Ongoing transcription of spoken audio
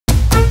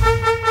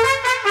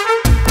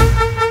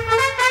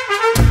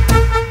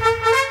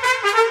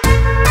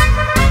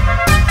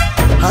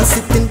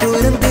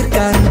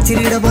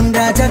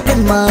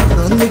Store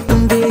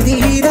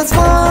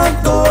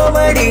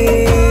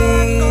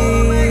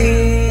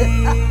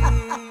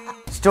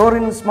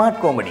in Smart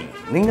Comedy.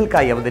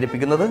 നിങ്ങൾക്കായി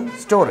അവതരിപ്പിക്കുന്നത്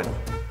store in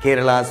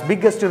Kerala's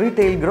biggest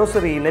retail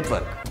grocery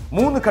network.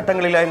 3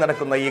 ഘട്ടങ്ങളിലായി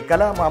നടക്കുന്ന ഈ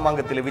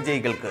കലാമാമാങ്കത്തിലെ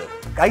വിജയികൾക്ക്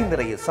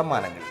കൈനിറയെ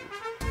സമ്മാനങ്ങൾ.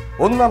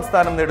 1ാം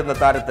സ്ഥാനം നേടുന്ന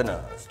താരത്തിന്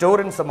സ്റ്റോർ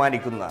ഇൻ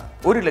സമ്മാനിക്കുന്ന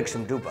 1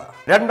 ലക്ഷം രൂപ.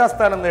 2ാം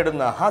സ്ഥാനം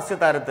നേടുന്ന ഹാസ്യ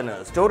താരത്തിന്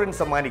സ്റ്റോർ ഇൻ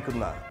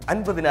സമ്മാനിക്കുന്ന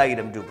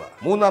 50,000 രൂപ.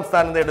 3ാം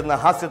സ്ഥാനം നേടുന്ന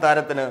ഹാസ്യ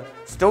താരത്തിന്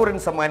സ്റ്റോർ ഇൻ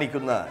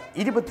സമ്മാനിക്കുന്ന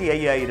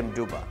 25,000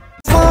 രൂപ.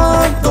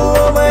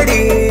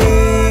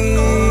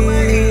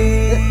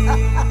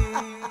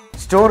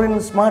 സ്റ്റോർ ഇൻ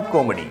സ്മാർട്ട്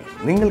കോമഡി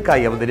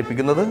നിങ്ങൾക്കായി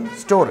അവതരിപ്പിക്കുന്നത്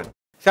സ്റ്റോർ ഇൻ.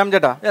 ശ്യാം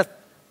ചേട്ടാ,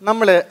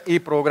 നമ്മൾ ഈ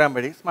പ്രോഗ്രാം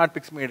വഴി സ്മാർട്ട്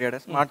പിക്സ് മീഡിയയുടെ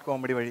സ്മാർട്ട്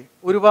കോമഡി വഴി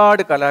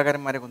ഒരുപാട്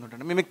കലാകാരന്മാരെ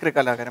കൊണ്ടിട്ടുണ്ട്. മിമിക്രി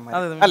കലാകാരന്മാർ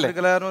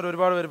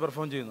ഒരുപാട് പേര്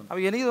പെർഫോം ചെയ്യുന്നുണ്ട്.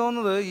 അപ്പോൾ എനിക്ക്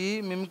തോന്നുന്നത് ഈ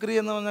മിമിക്രി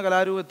എന്ന് പറഞ്ഞ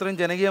കലാരൂപം ഇത്രയും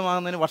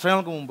ജനകീയമാകുന്നതിന്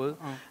വർഷങ്ങൾക്ക് മുമ്പ്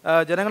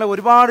ജനങ്ങളെ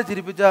ഒരുപാട്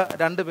ചിരിപ്പിച്ച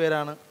 2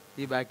 പേരാണ്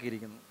ഈ ബാക്കി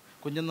ഇരിക്കുന്നത്,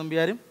 കുഞ്ചൻ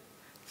നമ്പ്യാരും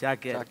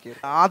ചാക്യാർ.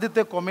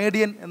 ആദ്യത്തെ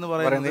കൊമേഡിയൻ എന്ന്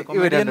പറയുന്നത്,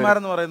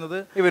 കൊമേഡിയന്മാരെന്ന് പറയുന്നത്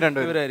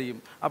ഇവരായിരിക്കും.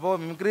 അപ്പോൾ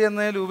മിമിക്രി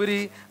എന്നതിലുപരി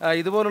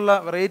ഇതുപോലുള്ള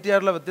വെറൈറ്റി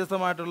ആയിട്ടുള്ള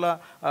വ്യത്യസ്തമായിട്ടുള്ള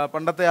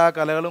പണ്ടത്തെ ആ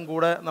കലകളും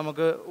കൂടെ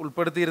നമുക്ക്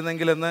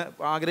ഉൾപ്പെടുത്തിയിരുന്നെങ്കിൽ എന്ന്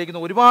ആഗ്രഹിക്കുന്ന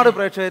ഒരുപാട്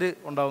പ്രേക്ഷകർ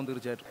ഉണ്ടാവും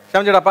തീർച്ചയായിട്ടും.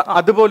 ശ്യാം ചേട്ടാ, അപ്പൊ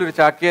അതുപോലൊരു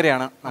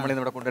ചാക്യാരെയാണ് നമ്മൾ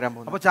ഇന്നിവിടെ കൊണ്ടുവരാൻ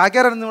പോകുന്നത്. അപ്പോൾ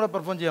ചാക്യാരാണ് ഇവിടെ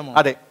പെർഫോം ചെയ്യാമോ?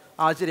 അതെ.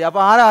 ശരി.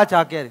 അപ്പോൾ ആരാ ആ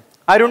ചാക്യാർ?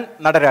 അരുൺ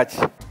നടരാജ്.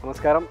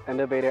 നമസ്കാരം,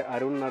 എൻ്റെ പേര്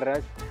അരുൺ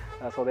നടരാജ്,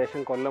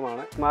 സ്വദേശം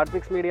കൊല്ലമാണ്. സ്മാർട്ട്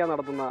പിക്സ് മീഡിയ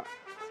നടത്തുന്ന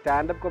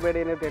സ്റ്റാൻഡപ്പ്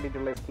കൊമേഡിയനെ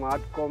തേടിയിട്ടുള്ള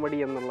സ്മാർട്ട് കോമഡി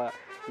എന്നുള്ള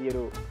ഈ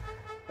ഒരു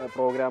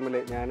പ്രോഗ്രാമിൽ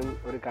ഞാനും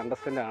ഒരു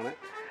കണ്ടസ്റ്റൻ്റാണ്.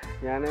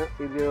 ഞാൻ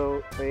ഇത്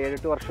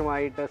 7-8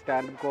 വർഷമായിട്ട്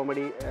സ്റ്റാൻഡപ്പ്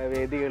കോമഡി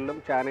വേദികളിലും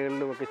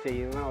ചാനലുകളിലും ഒക്കെ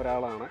ചെയ്യുന്ന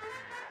ഒരാളാണ്.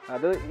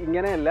 അത്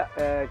ഇങ്ങനെയല്ല,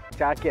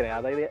 ചാക്യാർ,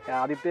 അതായത്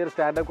ആദ്യത്തെ ഒരു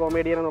സ്റ്റാൻഡപ്പ്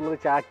കോമഡിയൻ എന്നുള്ളത്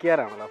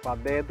ചാക്യാറാണല്ലോ. അപ്പോൾ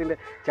അദ്ദേഹത്തിൻ്റെ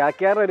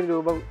ചാക്യാറൊരു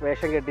രൂപം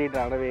വേഷം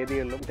കെട്ടിയിട്ടാണ്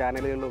വേദികളിലും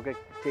ചാനലുകളിലും ഒക്കെ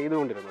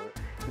ചെയ്തുകൊണ്ടിരുന്നത്.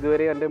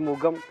 ഇതുവരെ എൻ്റെ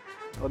മുഖം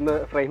ഒന്ന്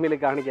ഫ്രെയിമിൽ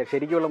കാണിക്കാൻ,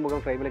 ശരിക്കുള്ള മുഖം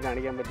ഫ്രെയിമിൽ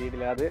കാണിക്കാൻ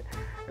പറ്റിയിട്ടില്ല. അത്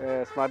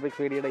സ്മാർട്ട്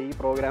പിക്സ് മീഡിയയുടെ ഈ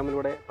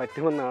പ്രോഗ്രാമിലൂടെ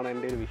പറ്റുമെന്നാണ്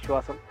എൻ്റെ ഒരു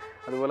വിശ്വാസം.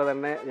 അതുപോലെ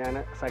തന്നെ ഞാൻ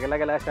സകല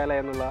കലാശാല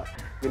എന്നുള്ള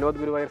വിനോദ്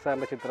ഗുരുവായൂർ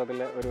സാറിൻ്റെ ചിത്രത്തിൽ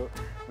ഒരു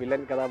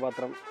വില്ലൻ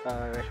കഥാപാത്രം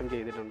വേഷം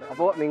ചെയ്തിട്ടുണ്ട്.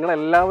 അപ്പോൾ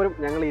നിങ്ങളെല്ലാവരും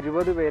ഞങ്ങൾ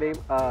 20 പേരെയും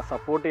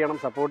സപ്പോർട്ട് ചെയ്യണം.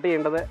 സപ്പോർട്ട്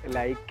ചെയ്യേണ്ടത്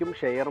ലൈക്കും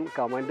ഷെയറും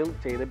കമൻറ്റും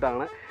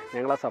ചെയ്തിട്ടാണ്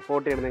ഞങ്ങളെ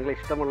സപ്പോർട്ട് ചെയ്യണം. നിങ്ങൾ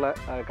ഇഷ്ടമുള്ള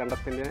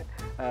കണ്ടസ്റ്റൻറ്റിനെ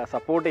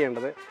സപ്പോർട്ട്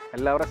ചെയ്യേണ്ടത്.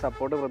 എല്ലാവരുടെ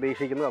സപ്പോർട്ട്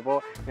പ്രതീക്ഷിക്കുന്നു. അപ്പോൾ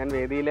ഞാൻ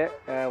വേദിയിൽ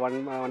വൺ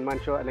മാൻ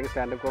ഷോ അല്ലെങ്കിൽ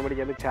സ്റ്റാൻഡപ്പ് കോമഡി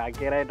ചെയ്യുന്നത്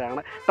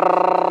ചാക്യാരായിട്ടാണ്.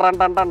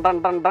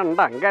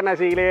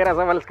 അങ്കനശീലേ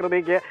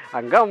രസവൽസ്കൃതിക്ക്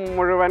അംഗം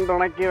മുഴുവൻ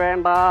തുണയ്ക്ക്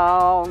വേണ്ട.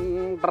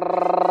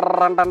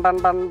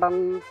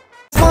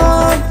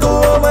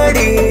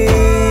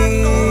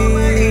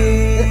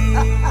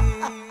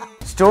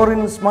 സ്റ്റോർ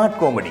ഇൻ സ്മാർട്ട്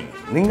കോമഡി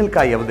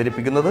നിങ്ങൾക്കായി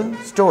അവതരിപ്പിക്കുന്നത്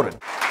സ്റ്റോർ ഇൻ.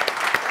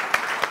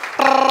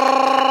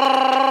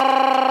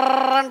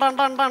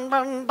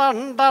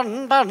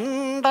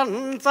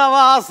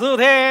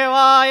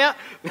 സവാസുദേവായ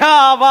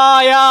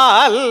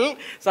വ്യാപായാൽ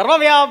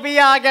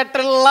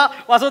സർവവ്യാപിയായിട്ടുള്ള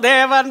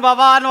വസുദേവൻ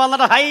ഭവാൻ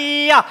വന്നിട്ട്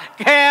ഹയ്യ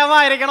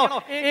കേമായിരിക്കണോ,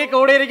 ഈ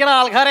കൂടിയിരിക്കുന്ന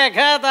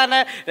ആൾക്കാരെയൊക്കെ തന്നെ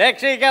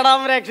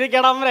രക്ഷിക്കണം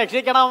രക്ഷിക്കണം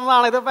രക്ഷിക്കണം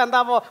എന്നാണ്. ഇതിപ്പോ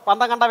എന്താ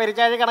പന്തം കണ്ട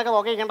വിരിച്ചാഴി കണക്ക്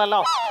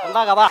നോക്കിയിട്ടുണ്ടല്ലോ,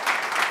 എന്താ കഥ?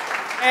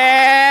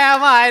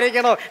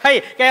 കേമായിരിക്കണോ, ഹൈ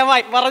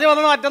കേമായി പറഞ്ഞു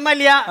വന്നത്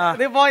മറ്റൊന്നല്ല.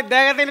 ഇതിപ്പോ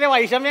ഇദ്ദേഹത്തിന്റെ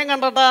വൈഷമ്യം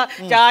കണ്ടിട്ട്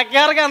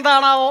ചാക്യാർക്ക്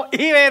എന്താണാവോ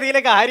ഈ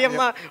വേദിയിലെ കാര്യം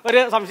ഒരു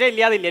സംശയം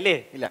ഇല്ലാതില്ലല്ലേ?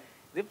 ഇല്ല.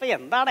 ഇതിപ്പോ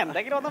എന്താണ്,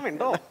 എന്തെങ്കിലും ഒന്നും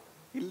ഉണ്ടോ?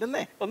 ഇല്ലെന്നേ,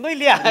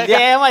 ഒന്നുമില്ല.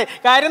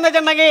 കാര്യം എന്ന്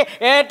വെച്ചിട്ടുണ്ടെങ്കിൽ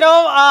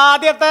ഏറ്റവും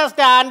ആദ്യത്തെ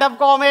സ്റ്റാൻഡപ്പ്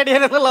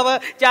കോമഡിയൻ എന്നുള്ളത്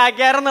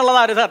ചാക്യാർ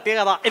എന്നുള്ളതാണ് ഒരു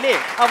സത്യകഥ ഇല്ലേ?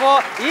 അപ്പോൾ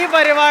ഈ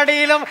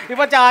പരിപാടിയിലും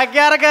ഇപ്പൊ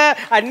ചാക്യാർക്ക്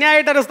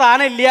അന്യായിട്ടൊരു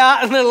സ്ഥാനം ഇല്ല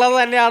എന്നുള്ളത്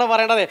തന്നെയാണ്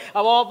പറയേണ്ടത്.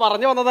 അപ്പോൾ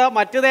പറഞ്ഞു വന്നത്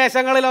മറ്റു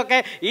ദേശങ്ങളിലൊക്കെ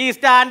ഈ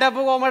സ്റ്റാൻഡപ്പ്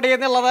കോമഡി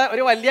എന്നുള്ളത്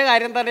ഒരു വലിയ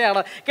കാര്യം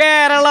തന്നെയാണ്.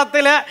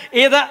 കേരളത്തില്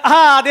ഇത്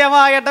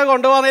ആദ്യമായിട്ട്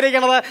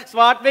കൊണ്ടുവന്നിരിക്കുന്നത്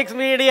സ്മാർട്ട് പിക്സ്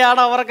മീഡിയ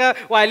ആണ്. അവർക്ക്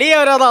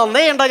വലിയൊരു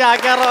നന്ദിയുണ്ട്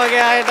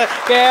ചാക്യാറൊക്കെ ആയിട്ട്.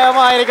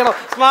 കേമായിരിക്കണം.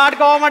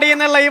 സ്മാർട്ട് കോമഡി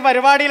എന്നുള്ള ഈ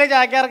പരിപാടിയിൽ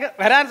ചാക്യാർക്ക്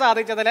വരാൻ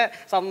സാധിച്ചതിൽ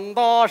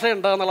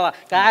സന്തോഷമുണ്ട് എന്നുള്ളതാണ്.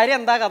 കാര്യം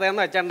എന്താ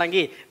കഥയെന്ന്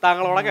വെച്ചിട്ടുണ്ടെങ്കിൽ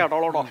താങ്കളോടെ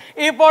കേട്ടോളൂട്ടോ.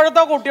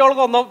 ഇപ്പോഴത്തെ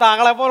കുട്ടികൾക്കൊന്നും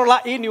താങ്കളെ പോലുള്ള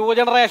ഈ ന്യൂ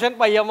ജനറേഷൻ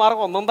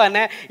പയ്യന്മാർക്കൊന്നും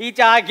തന്നെ ഈ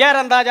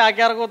ചാക്യാരെന്താ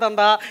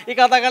ചാക്യാർകൂത്തെന്താ ഈ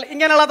കഥകൾ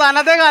ഇങ്ങനെയുള്ള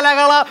തനത്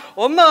കലകൾ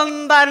ഒന്നും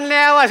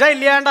തന്നെ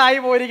വശമില്ലാണ്ടായി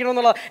പോയിരിക്കണം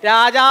എന്നുള്ളത്.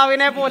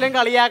 രാജാവിനെ പോലും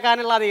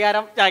കളിയാക്കാനുള്ള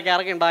അധികാരം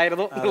ചാക്യാർക്ക്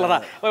ഉണ്ടായിരുന്നു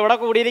എന്നുള്ളതാണ്. അപ്പോൾ ഇവിടെ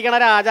കൂടിയിരിക്കുന്ന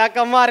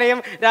രാജാക്കന്മാരെയും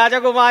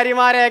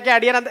രാജകുമാരിമാരെയൊക്കെ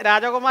അടിയൻ,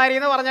 രാജകുമാരി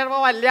എന്ന്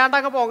പറഞ്ഞപ്പോൾ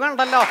വല്ലാണ്ടങ്ങ്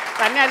പൊങ്ങുണ്ടല്ലോ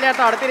തന്നെ അല്ല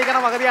കേട്ടോ,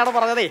 അടുത്തിരിക്കുന്ന പകുതിയാണ്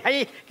പറഞ്ഞത്. ഹൈ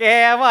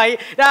കേമായി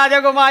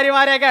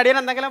രാജകുമാരിമാരെയൊക്കെ അടിയൻ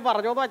എന്തെങ്കിലും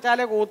പറഞ്ഞു എന്ന് വെച്ചാൽ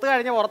കൂത്ത്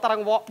കഴിഞ്ഞ്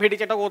പുറത്തിറങ്ങുമ്പോൾ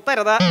പിടിച്ചിട്ട്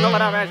കൂത്തരുത്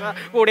എന്നുള്ളൊരു അപേക്ഷ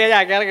കൂടിയ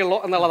ചാക്യാർക്കുള്ളൂ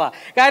എന്നുള്ളതാണ്.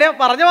 കാര്യം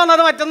പറഞ്ഞു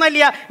വന്നത്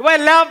മറ്റൊന്നല്ല. ഇപ്പൊ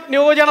എല്ലാം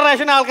ന്യൂ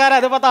ജനറേഷൻ ആൾക്കാർ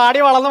അതിപ്പോ താടി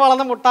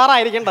വളർന്ന്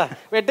മുട്ടാറായിരിക്കണ്ട,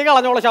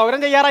 വെട്ടിക്കളഞ്ഞോളൂ. ക്ഷൗരം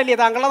ചെയ്യാറില്ലേ?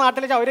 താങ്കളുടെ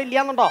നാട്ടിൽ ക്ഷൗരം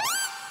ഇല്ലാന്നുണ്ടോ?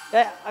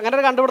 അങ്ങനെ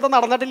ഒരു കണ്ടുപിടുത്തം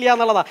നടന്നിട്ടില്ല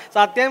എന്നുള്ളതാ.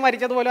 സത്യം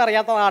മരിച്ചതുപോലും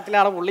അറിയാത്ത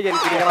നാട്ടിലാണ് പുള്ളി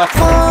ജനിച്ചിരിക്കുന്നത്.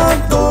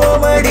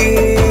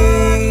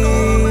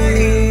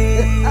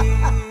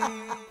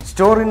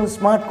 സ്റ്റോർ ഇൻ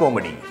സ്മാർട്ട്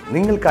കോമഡി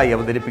നിങ്ങൾക്കായി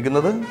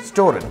അവതരിപ്പിക്കുന്നത്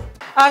സ്റ്റോർ ഇൻ.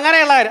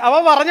 അങ്ങനെയുള്ള കാര്യം. അപ്പൊ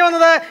പറഞ്ഞു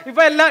വന്നത്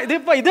ഇപ്പൊ എല്ലാം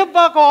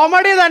ഇതിപ്പോ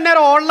കോമഡി തന്നെ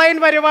ഒരു ഓൺലൈൻ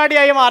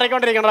പരിപാടിയായി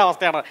മാറിക്കൊണ്ടിരിക്കുന്ന ഒരു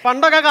അവസ്ഥയാണ്.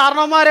 പണ്ടൊക്കെ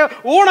കാരണവന്മാര്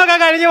ഊണൊക്കെ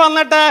കഴിഞ്ഞ്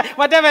വന്നിട്ട്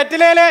മറ്റേ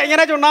വെറ്റിലയില്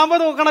ഇങ്ങനെ ചുണ്ണാമ്പ്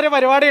തൂക്കണ ഒരു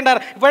പരിപാടി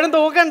ഉണ്ടായിരുന്നു. ഇപ്പോഴും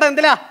തൂക്കണ്ട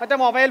എന്തിലാ, മറ്റേ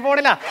മൊബൈൽ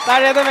ഫോണിലാ.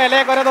 താഴേത്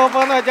മേലേക്ക് ഒരു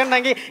തൂപ്പെന്ന്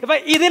വെച്ചിട്ടുണ്ടെങ്കിൽ ഇപ്പൊ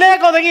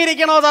ഇതിലേക്ക്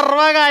ഒതുങ്ങിയിരിക്കണോ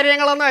സർവ്വ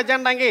കാര്യങ്ങളെന്ന്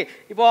വെച്ചിട്ടുണ്ടെങ്കിൽ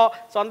ഇപ്പോ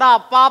സ്വന്തം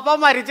അപ്പാപ്പം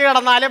മരിച്ചു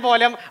കിടന്നാലും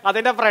പോലും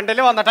അതിന്റെ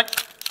ഫ്രണ്ടിൽ വന്നിട്ട്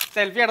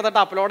സെൽഫി എടുത്തിട്ട്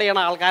അപ്ലോഡ് ചെയ്യണ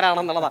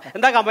ആൾക്കാരാണെന്നുള്ളതാണ്.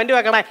 എന്താ കമന്റ്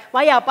വെക്കണേ?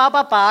 My അപ്പാപ്പ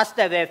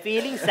past away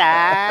feeling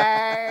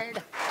sad.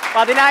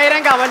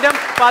 10,000 കമന്റും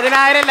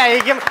 10,000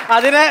 ലൈക്കും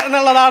അതിന്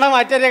എന്നുള്ളതാണ്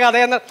മറ്റൊരു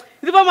കഥയെന്ന്.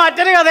 ഇതിപ്പോ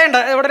മറ്റൊരു കഥയുണ്ട്.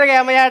 ഇവിടെ ഒരു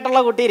കേമയായിട്ടുള്ള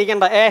കുട്ടി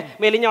ഇരിക്കണ്ട,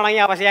 മെലിഞ്ഞുണങ്ങി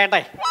അവശയായിട്ടെ.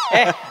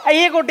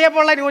 ഈ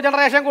കുട്ടിയെപ്പോലുള്ള ന്യൂ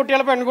ജനറേഷൻ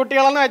കുട്ടികൾ,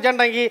 പെൺകുട്ടികളെന്ന്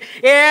വെച്ചിട്ടുണ്ടെങ്കിൽ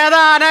ഏത്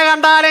ആന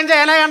കണ്ടാലും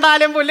ചേന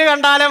കണ്ടാലും പുല്ല്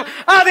കണ്ടാലും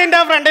അതിന്റെ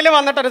ഫ്രണ്ടിൽ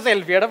വന്നിട്ടൊരു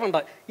സെൽഫി എടുപ്പുണ്ട്.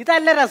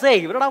 ഇതല്ല രസേ,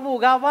 ഇവരുടെ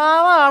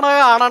മുഖഭാവമാണ്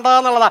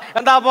കാണേണ്ടതെന്നുള്ളതാ.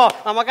 എന്താ അപ്പോ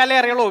നമുക്കല്ലേ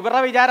അറിയുള്ളൂ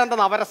ഇവരുടെ വിചാരം എന്താ,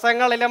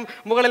 നവരസങ്ങളിലും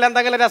മുകളിൽ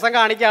എന്തെങ്കിലും രസം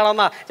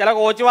കാണിക്കുകയാണെന്നാ. ചില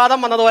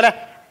കോച്ചുവാദം വന്നതുപോലെ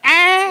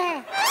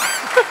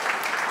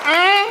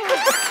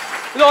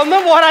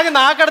ഇതൊന്നും പോരാ,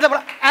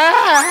 നാക്കെടുത്തപ്പോൾ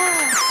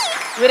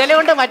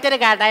വിരലുകൊണ്ട് മറ്റൊരു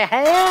കാട്ടായ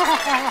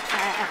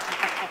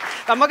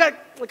നമുക്ക്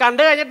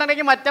കണ്ടു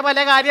കഴിഞ്ഞിട്ടുണ്ടെങ്കിൽ മറ്റേ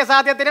പല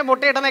കാര്യസാധ്യത്തിന്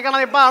മുട്ടിയിട്ട്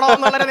നിൽക്കണം ഇപ്പൊ ആണോ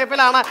എന്നുള്ളൊരു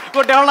നിപ്പിലാണ്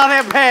കുട്ടികളുടെ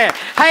നിപ്പേ.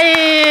 ഹൈ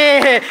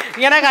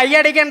ഇങ്ങനെ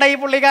കൈയടിക്കണ്ട ഈ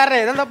പുള്ളിക്കാരനെ.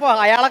 ഇതെന്തപ്പോ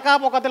അയാളൊക്കെ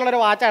പൊക്കത്തിലുള്ളൊരു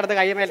വാച്ച എടുത്ത്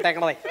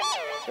കൈമേലിട്ടേക്കണതേ.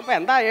 ഇപ്പൊ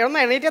എന്താ എഴുന്ന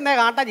എണീറ്റ് എന്തേ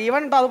കാട്ട,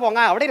 ജീവൻ ഉണ്ടോ അത്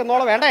പൊങ്ങാൻ, അവിടെ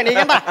ഇരുന്നോളൂ, വേണ്ട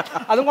എണീക്കണ്ട,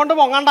 അതും കൊണ്ട്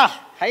പൊങ്ങണ്ട.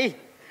 ഹൈ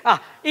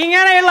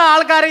ഇങ്ങനെയുള്ള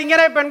ആൾക്കാർ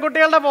ഇങ്ങനെ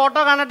പെൺകുട്ടികളുടെ ഫോട്ടോ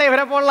കണ്ടിട്ട്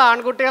ഇവരെ പോലുള്ള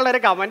ആൺകുട്ടികളുടെ ഒരു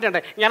കമന്റ് ഉണ്ട്.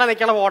 ഇങ്ങനെ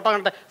നിൽക്കുന്ന ഫോട്ടോ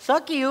കണ്ടിട്ട് സോ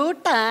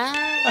ക്യൂട്ടാ,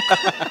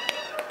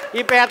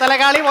 ഈ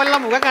പേത്തലക്കാളി പോലുള്ള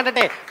മുഖം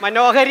കണ്ടിട്ടേ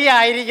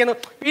മനോഹരിയായിരിക്കുന്നു.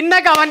 പിന്നെ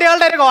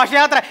കമന്റുകളുടെ ഒരു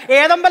ഘോഷയാത്ര.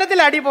 ഏതമ്പലത്തിൽ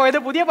അടി പോയത്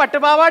പുതിയ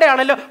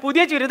പട്ടുപാവാടയാണല്ലോ,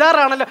 പുതിയ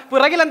ചുരിദാറാണല്ലോ,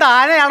 പിറകിൽ എന്താ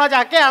ആനയാണോ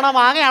ചക്കയാണോ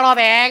മാങ്ങയാണോ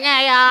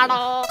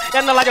തേങ്ങയാണോ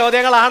എന്നുള്ള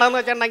ചോദ്യങ്ങളാണെന്ന്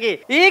വെച്ചിട്ടുണ്ടെങ്കിൽ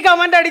ഈ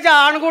കമന്റ് അടിച്ച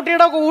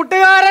ആൺകുട്ടിയുടെ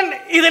കൂട്ടുകാരൻ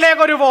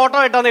ഇതിലേക്കൊരു ഫോട്ടോ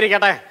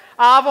ഇട്ടെന്നിരിക്കട്ടെ.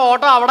 ആ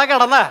ഫോട്ടോ അവിടെ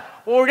കിടന്ന്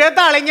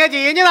ഉഴത്തളിഞ്ഞ്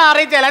ചീഞ്ഞു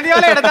നാറി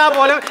ചിലന്തിയോല എടുത്താൽ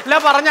പോലും ഇല്ല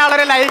പറഞ്ഞ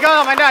ആളൊരു ലൈക്കോ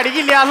കമന്റോ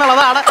അടിക്കില്ല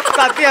എന്നുള്ളതാണ്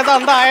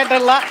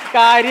സത്യസന്ധമായിട്ടുള്ള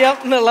കാര്യം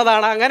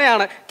എന്നുള്ളതാണ്.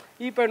 അങ്ങനെയാണ്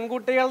ഈ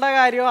പെൺകുട്ടികളുടെ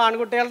കാര്യവും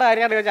ആൺകുട്ടികളുടെ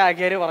കാര്യമാണ്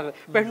ചാക്കിയാർ പറഞ്ഞത്.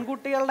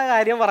 പെൺകുട്ടികളുടെ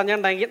കാര്യം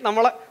പറഞ്ഞിട്ടുണ്ടെങ്കിൽ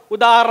നമ്മൾ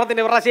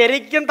ഉദാഹരണത്തിന് ഇവരുടെ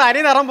ശരിക്കും തനി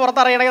നിറം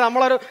പുറത്തറിയണമെങ്കിൽ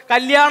നമ്മളൊരു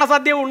കല്യാണ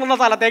സദ്യ ഉണ്ണുന്ന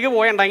സ്ഥലത്തേക്ക്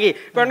പോയിട്ടുണ്ടെങ്കിൽ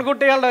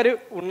പെൺകുട്ടികളുടെ ഒരു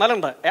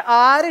ഉണ്ണലുണ്ട്.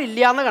 ആരും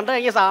ഇല്ലയെന്ന് കണ്ടു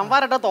കഴിഞ്ഞാൽ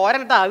സാമ്പാറിട്ട്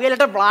തോരനിട്ട്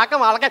അവിയലിട്ട് ബ്ലാക്ക്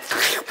മാളൊക്കെ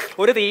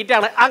ഒരു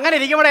തീറ്റാണ്. അങ്ങനെ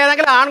ഇരിക്കുമ്പോൾ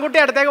ഏതെങ്കിലും ആൺകുട്ടി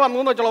അടുത്തേക്ക് വന്നു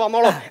എന്ന് വെച്ചോളൂ,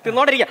 വന്നോളൂ,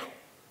 തിന്നോണ്ടിരിക്കാം.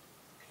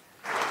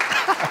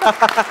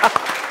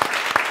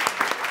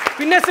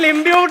 പിന്നെ സ്ലിം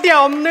ബ്യൂട്ടിയാ,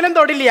 ഒന്നിനും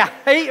തൊടില്ല,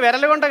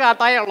 വിരൽ കൊണ്ട്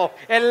കാട്ടായുള്ളൂ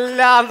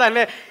എല്ലാം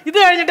തന്നെ. ഇത്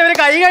കഴിഞ്ഞിട്ട് ഇവര്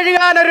കൈ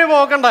കഴുകാനൊരു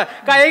പോക്കുണ്ട്.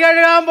 കൈ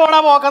കഴുകാൻ പോണ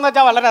പോക്കെന്ന്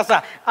വെച്ചാൽ വളരെ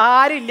രസമാണ്.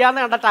 ആരും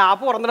ഇല്ലാന്ന് കണ്ട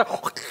ടാപ്പ് തുറന്നിട്ട്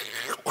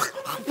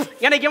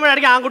ഇങ്ങനെ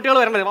നിൽക്കുമ്പോഴായിരിക്കും ആൺകുട്ടികൾ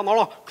വരണത്.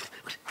 വന്നോളൂ,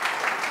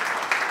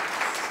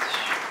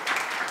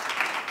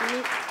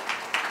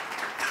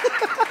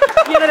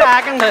 ഇങ്ങനൊരു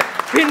ആക്കുണ്ട്.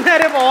 പിന്നെ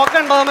ഒരു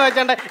പോക്കുണ്ടോന്ന്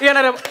വെച്ചിട്ടുണ്ട്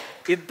ഇങ്ങനൊരു.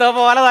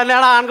 ഇതുപോലെ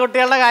തന്നെയാണ്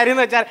ആൺകുട്ടികളുടെ കാര്യം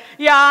എന്ന് വെച്ചാൽ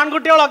ഈ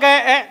ആൺകുട്ടികളൊക്കെ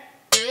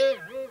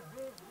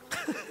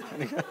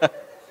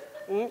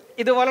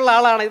ഇതുപോലുള്ള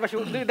ആളാണ്. പക്ഷെ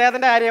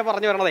ഇദ്ദേഹത്തിന്റെ കാര്യം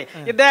പറഞ്ഞു വരണതേ.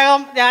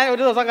 ഇദ്ദേഹം ഞാൻ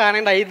ഒരു ദിവസം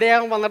കാണണ്ടായി.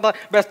 ഇദ്ദേഹം വന്നിട്ട്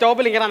ബസ്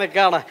സ്റ്റോപ്പിൽ ഇങ്ങനെ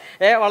നിൽക്കുകയാണ്.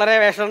 വളരെ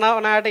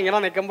വിഷണനായിട്ട് ഇങ്ങനെ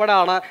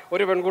നിൽക്കുമ്പോഴാണ്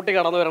ഒരു പെൺകുട്ടി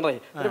കടന്നു വരണത്.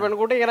 ഒരു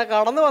പെൺകുട്ടി ഇങ്ങനെ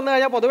കടന്നു വന്നു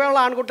കഴിഞ്ഞാൽ പൊതുവേ ഉള്ള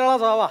ആൺകുട്ടികളെ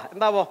സ്വഭാവ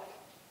എന്താവോ,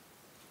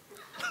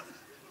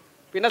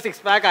 പിന്നെ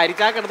 6 പാക്ക്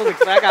അരിച്ചാക്ക് എടുത്ത്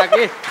 6 പാക്ക്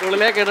ആക്കി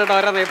ഉള്ളിലേക്ക് ഇട്ടിട്ട്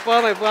ഓരോ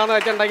നിപ്പാന്ന്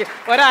വെച്ചിട്ടുണ്ടെങ്കിൽ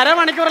ഒരു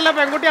അരമണിക്കൂറല്ല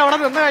പെൺകുട്ടി അവിടെ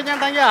നിന്ന്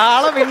കഴിഞ്ഞിട്ടുണ്ടെങ്കിൽ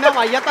ആള് പിന്നെ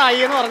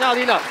മയ്യത്തായി എന്ന് പറഞ്ഞാൽ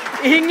മതിയല്ലോ.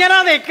 ഇങ്ങനെ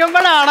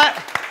നിൽക്കുമ്പോഴാണ്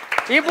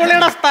ഈ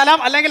പുള്ളിയുടെ സ്ഥലം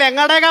അല്ലെങ്കിൽ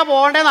എങ്ങടേക്കാ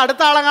പോകേണ്ടതെന്ന്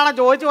അടുത്ത ആളെ കാണാൻ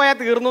ചോദിച്ചു പോയാൽ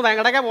തീർന്നു.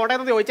 എങ്ങടേക്കാ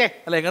പോകേണ്ടതെന്ന് ചോദിച്ചേ,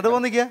 അല്ല എങ്ങോട്ട്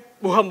പോന്നിക്കാ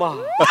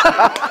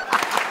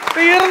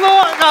തീർന്നു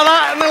കഥ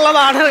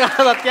എന്നുള്ളതാണ്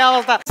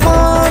സത്യാവസ്ഥ.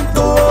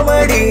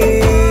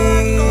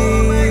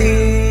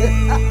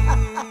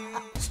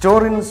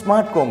 സ്റ്റോറിൻ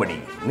സ്മാർട്ട് കോമഡി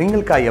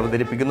നിങ്ങൾക്കായി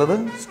അവതരിപ്പിക്കുന്നത്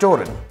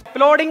സ്റ്റോറിൻ.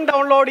 അപ്ലോഡിങ്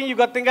ഡൗൺലോഡിങ്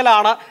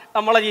യുഗത്തിങ്കലാണ്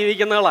നമ്മൾ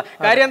ജീവിക്കുന്നത്.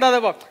 കാര്യം എന്താ,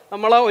 ഇപ്പോൾ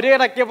നമ്മൾ ഒരു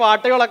ഇടയ്ക്ക്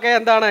പാട്ടുകളൊക്കെ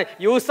എന്താണ്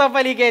യൂസഫ്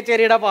അലി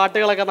കേച്ചേരിയുടെ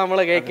പാട്ടുകളൊക്കെ നമ്മൾ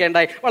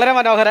കേൾക്കേണ്ടായി, വളരെ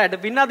മനോഹരമായിട്ട്.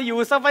 പിന്നെ അത്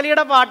യൂസഫ്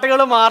അലിയുടെ പാട്ടുകൾ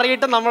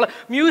മാറിയിട്ട് നമ്മൾ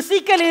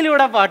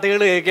മ്യൂസിക്കലിയിലൂടെ പാട്ടുകൾ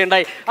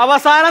കേൾക്കേണ്ടായി.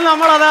 അവസാനം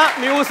നമ്മളത്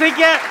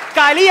മ്യൂസിക്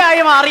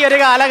കലിയായി മാറിയ ഒരു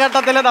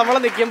കാലഘട്ടത്തിൽ നമ്മൾ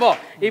നിൽക്കുമ്പോൾ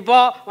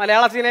ഇപ്പോൾ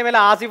മലയാള സിനിമയിൽ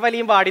ആസിഫ്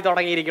അലിയും പാടി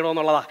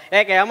തുടങ്ങിയിരിക്കണമെന്നുള്ളതാ.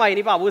 കേമ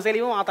ഇനിയിപ്പോൾ അബൂ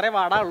സലീം മാത്രമേ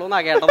പാടാറുള്ളൂ എന്നാ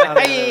കേട്ടത്.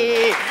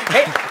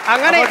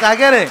 അങ്ങനെ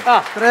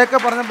ഇത്രയൊക്കെ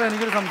പറഞ്ഞപ്പോൾ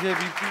എനിക്കൊരു സംശയം,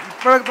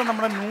 ഇപ്പോഴത്തെ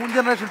നമ്മുടെ ന്യൂ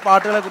ജനറേഷൻ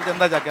പാട്ടുകളെ കുറിച്ച്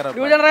എന്താ ചാക്കേറ?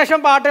 ന്യൂ ജനറേഷൻ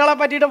പാട്ടുകളെ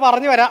പറ്റിയിട്ട്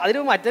പറഞ്ഞു വരാം. അതിന്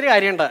മറ്റൊരു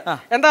കാര്യമുണ്ട്.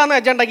 എന്താണെന്ന്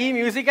വെച്ചിട്ടുണ്ടെങ്കിൽ ഈ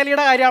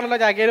മ്യൂസിക്കലിയുടെ കാര്യമാണല്ലോ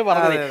ചാക്കേര്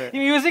പറഞ്ഞത്. ഈ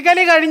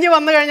മ്യൂസിക്കലി കഴിഞ്ഞ്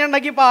വന്നു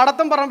കഴിഞ്ഞിട്ടുണ്ടെങ്കിൽ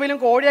പാടത്തും പറമ്പിലും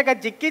കോഴിയൊക്കെ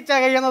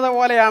ചിക്കിച്ചകയുന്നത്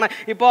പോലെയാണ്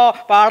ഇപ്പോൾ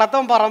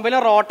പാടത്തും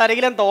പറമ്പിലും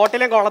റോട്ടരികിലും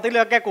തോട്ടിലും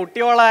കുളത്തിലും ഒക്കെ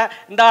കുട്ടികളെ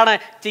എന്താണ്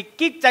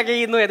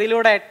ചിക്കിച്ചകയുന്നു.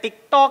 ഇതിലൂടെ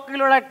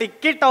ടിക്ടോക്കിലൂടെ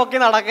ടിക്കി ടോക്കി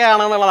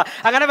നടക്കുകയാണെന്നുള്ളതാണ്.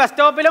 അങ്ങനെ ബസ്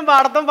സ്റ്റോപ്പിലും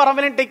പാടത്തും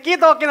പറമ്പിലും ടിക്കി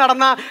ടോക്കി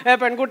നടന്ന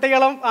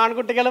പെൺകുട്ടികളും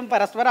ആൺകുട്ടികളും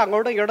പരസ്പരം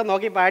അങ്ങോട്ടും ഇങ്ങോട്ടും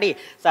നോക്കി പാടി,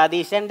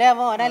 സതീശന്റെ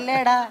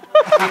മോനല്ലേടാ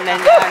പിന്നെ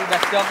ഞാൻ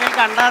ബസ് സ്റ്റോപ്പിൽ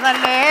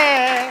കണ്ടതല്ലേ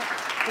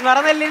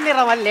നിറനെല്ലിൻ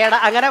നിറമല്ലേടാ.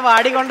 അങ്ങനെ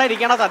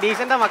പാടിക്കൊണ്ടിരിക്കണ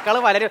സതീശന്റെ മക്കള്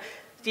പലരും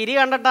ചിരി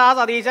കണ്ടിട്ട് ആ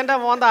സതീശന്റെ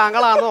മോൻ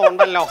താങ്കളാന്ന്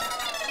ഉണ്ടല്ലോ,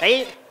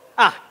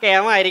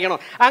 കേമായിരിക്കണം.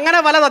 അങ്ങനെ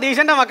പല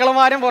സതീശന്റെ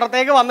മക്കളുമാരും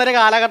പുറത്തേക്ക് വന്നൊരു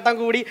കാലഘട്ടം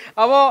കൂടി.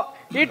 അപ്പോൾ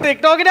ഈ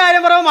ടിക്ടോക്കിന്റെ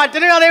കാര്യം പറയുമ്പോൾ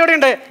മറ്റൊരു കഥ കൂടി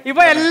ഉണ്ട്.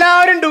 ഇപ്പൊ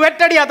എല്ലാവരും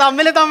ഡുവറ്റ് അടിയാ,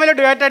 തമ്മിൽ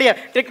ഡുവറ്റ് അടിയാ.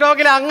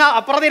 ടിക്ടോക്കിൽ അങ്ങ്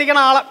അപ്പുറത്തിരിക്കണ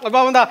ആള് ഇപ്പൊ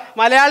എന്താ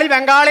മലയാളി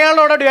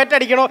ബംഗാളികളുടെ കൂടെ ഡുവറ്റ്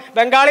അടിക്കണോ,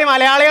 ബംഗാളി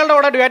മലയാളികളുടെ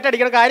കൂടെ ഡുവറ്റ്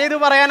അടിക്കണം. കാര്യം ഇത്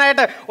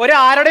പറയാനായിട്ട് ഒരു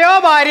ആരുടെയോ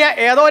ഭാര്യ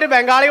ഏതോ ഒരു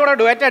ബംഗാളിയോടെ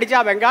ഡുവറ്റ് അടിച്ച്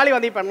ആ ബംഗാളി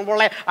വന്ന് ഈ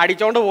പെൺപിള്ളെ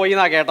അടിച്ചോണ്ട് പോയി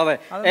എന്നാ കേട്ടത്.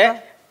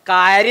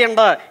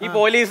 കാര്യമുണ്ട്. ഈ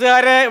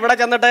പോലീസുകാര് ഇവിടെ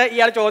ചെന്നിട്ട്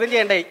ഇയാൾ ചോദ്യം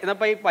ചെയ്യണ്ടേ,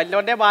 ഇന്നിപ്പോ ഈ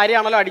വല്ലോന്റെ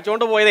ഭാര്യയാണല്ലോ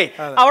അടിച്ചോണ്ട് പോയതേ.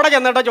 അവിടെ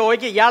ചെന്നിട്ട്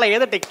ചോദിക്കും ഇയാൾ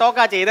ഏത്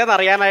ടിക്ടോക്കാ ചെയ്തതെന്ന്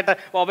അറിയാനായിട്ട്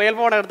മൊബൈൽ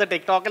ഫോൺ എടുത്ത്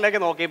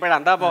ടിക്ടോക്കിലേക്ക്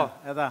നോക്കിയപ്പോഴെന്താ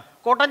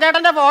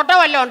കുട്ടൻചേട്ടന്റെ ഫോട്ടോ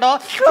വല്ലതും ഉണ്ടോ?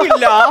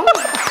 ഇല്ല.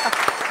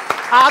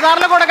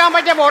 ആധാറിൽ കൊടുക്കാൻ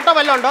പറ്റിയ ഫോട്ടോ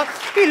വല്ലതും ഉണ്ടോ?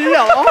 ഇല്ല.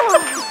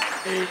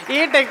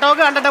 ഈ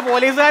ടിക്ടോക്ക് കണ്ടിട്ട്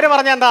പോലീസുകാർ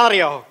പറഞ്ഞ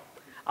എന്താണെന്നറിയോ,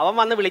 അവൻ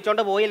വന്ന്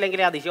വിളിച്ചോണ്ട്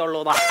പോയില്ലെങ്കിൽ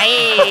അതിശയുള്ളൂ.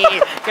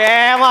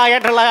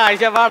 കേമായിട്ടുള്ള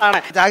കാഴ്ചപ്പാടാണ്.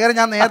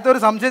 ഞാൻ നേരത്തെ ഒരു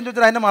സംശയം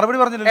ചോദിച്ചാൽ അതിന്റെ മറുപടി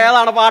പറഞ്ഞില്ല.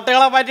 ഏതാണ്?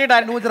 പാട്ടുകളെ പറ്റിയിട്ട്.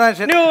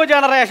 New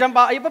generation.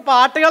 ഇപ്പൊ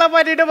പാട്ടുകളെ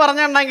പറ്റിയിട്ട്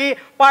പറഞ്ഞിട്ടുണ്ടെങ്കിൽ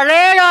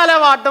പഴയകാല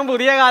പാട്ടും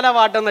പുതിയ കാല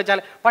പാട്ടും എന്ന്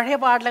വെച്ചാൽ പഴയ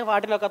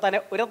പാട്ടിലൊക്കെ തന്നെ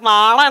ഒരു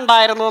നാണം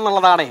ഉണ്ടായിരുന്നു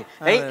എന്നുള്ളതാണ്.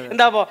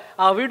 എന്താപ്പോ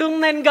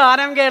അവിടുന്ന്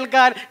ഗാനം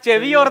കേൾക്കാൻ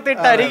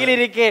ചെവിയോർത്തിട്ട്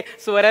അരികിലിരിക്കെ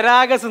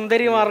സ്വരരാഗ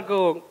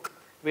സുന്ദരിമാർക്കും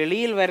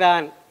വെളിയിൽ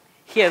വരാൻ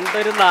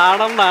എന്തൊരു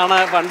നാണം എന്നാണ്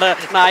പണ്ട്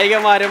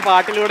നായികമാരും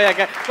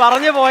പാട്ടിലൂടെയൊക്കെ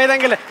പറഞ്ഞു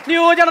പോയതെങ്കിൽ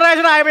ന്യൂ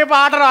ജനറേഷൻ ആയപ്പോ ഈ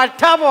പാട്ടൊരു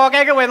അറ്റ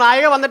പോക്കേക്ക് പോയി.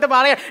 നായിക വന്നിട്ട്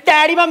പറയാ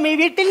ഡാഡി മമ്മി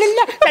വീട്ടിലില്ല,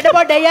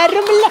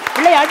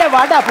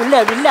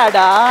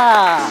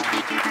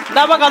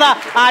 എന്താ കഥ?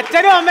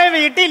 അച്ഛനും അമ്മയും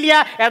വീട്ടിലില്ല,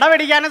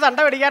 ഇടപിടിക്കാനും സണ്ട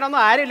പിടിക്കാനൊന്നും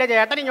ആരുമില്ല,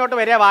 ചേട്ടൻ ഇങ്ങോട്ട്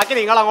വരിക, ബാക്കി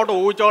നിങ്ങൾ അങ്ങോട്ട്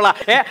ഊഹിച്ചോളാം.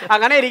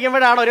 അങ്ങനെ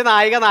ഇരിക്കുമ്പോഴാണ് ഒരു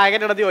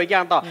നായകന്റെ അടുത്ത്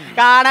ചോദിക്കാം കേട്ടോ,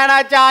 കാണാൻ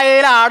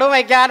ചായയിൽ ആടും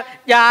വയ്ക്കാൻ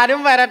ഞാനും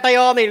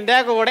വരട്ടെയോ നിന്റെ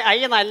കൂടെ.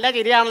 അയ്യ നല്ല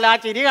ചിരിയാണല്ലോ. ആ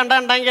ചിരി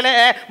കണ്ടിട്ടുണ്ടെങ്കിൽ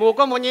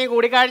മൂക്കും മുഞ്ഞിയും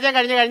കൂടിക്കാഴ്ച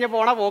കഴിഞ്ഞ്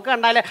പോണ പോക്ക്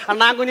കണ്ടാല്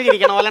അണ്ണാൻകുഞ്ഞ്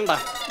ചിരിക്കണ പോലെ ഉണ്ടോ?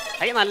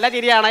 അയ്യ നല്ല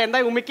ചിരിയാണ്. എന്താ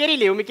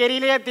ഉമ്മിക്കരിയില്ലേ,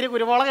 ഉമ്മിക്കരിയിൽ ഇത്തിരി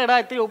കുരുമുളക് ഇടുക,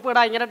 ഇത്തിരി ഉപ്പ്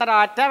ഇടുക, ഇങ്ങനെ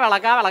ഒറ്റ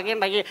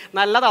വിളക്കിയുണ്ടെങ്കിൽ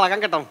നല്ല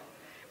തിളക്കം കിട്ടും.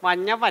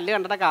 മഞ്ഞ പല്ല്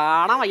കണ്ടിട്ട്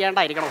കാണാൻ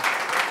വയ്യാണ്ടായിരിക്കണം.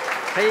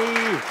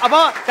 അപ്പൊ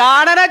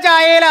കാണന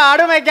ചായയിൽ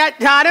ആടും വയ്ക്കാൻ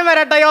ഞാനും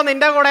വരട്ടെയോ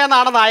നിന്റെ കൂടെ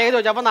എന്നാണ് നായകൻ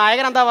ചോദിച്ചത്. അപ്പൊ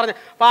നായകൻ എന്താ പറഞ്ഞു?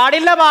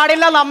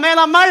 പാടില്ല നമ്മെ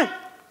നമ്മൾ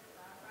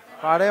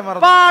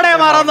പാടെ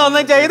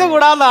മറന്നൊന്നും ചെയ്തു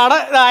കൂടാന്നാണ്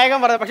നായകൻ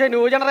പറഞ്ഞത്. പക്ഷെ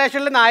ന്യൂ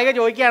ജനറേഷനിൽ നായിക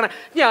ചോദിക്കുകയാണ്,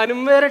 ഞാനും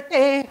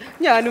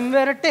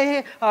വരട്ടെ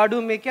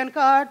ആടും വയ്ക്കാൻ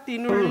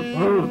കാട്ടിനുള്ളിൽ.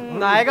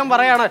 നായകൻ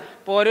പറയാണ്,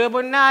 പോര്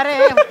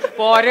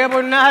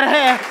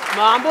പുന്നാരെ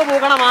മാമ്പ്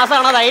പൂക്കണ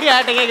മാസമാണ്,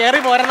 ധൈര്യമായിട്ട്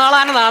കയറി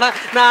പോരുന്നാളാണെന്നാണ്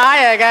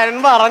നായകൻ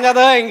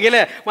പറഞ്ഞത്. എങ്കിൽ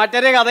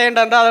മറ്റൊരു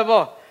കഥയുണ്ട്. എന്താ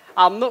അതിപ്പോ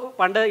അന്ന്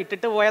പണ്ട്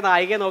ഇട്ടിട്ട് പോയ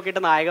നായികയെ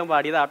നോക്കിയിട്ട് നായകൻ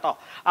പാടിയതാട്ടോ.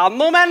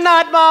 അന്നും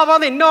എന്നാത്മാവ്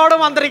നിന്നോട്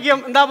മന്ത്രിക്കും,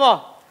 എന്താപ്പോ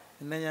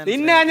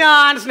നിന്നെ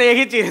ഞാൻ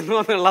സ്നേഹിച്ചിരുന്നു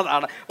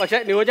എന്നുള്ളതാണ്. പക്ഷെ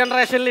ന്യൂ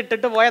ജനറേഷനിൽ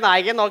ഇട്ടിട്ട് പോയ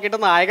നായികയെ നോക്കിയിട്ട്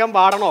നായകൻ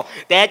പാടണോ,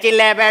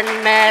 തേച്ചില്ലേ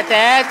പെണ്ണെ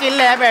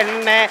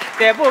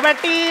തേപ്പ്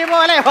വെട്ടി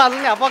പോലെ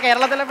വന്നു. അപ്പോൾ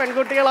കേരളത്തിലെ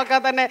പെൺകുട്ടികളൊക്കെ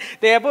തന്നെ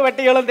തേപ്പ്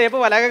വെട്ടികളും തേപ്പ്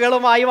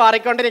വലകകളുമായി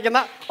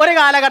മാറിക്കൊണ്ടിരിക്കുന്ന ഒരു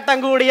കാലഘട്ടം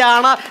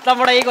കൂടിയാണ്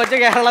നമ്മുടെ ഈ കൊച്ചു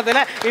കേരളത്തിൽ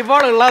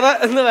ഇപ്പോൾ ഉള്ളത്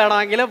എന്ന്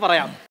വേണമെങ്കിൽ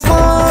പറയാം.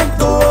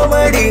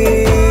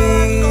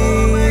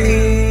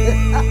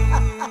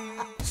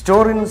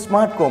 സ്റ്റോറിൻ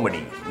സ്മാർട്ട് കോമഡി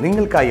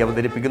നിങ്ങൾക്കായി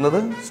അവതരിപ്പിക്കുന്നത്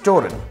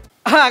സ്റ്റോറിൻ.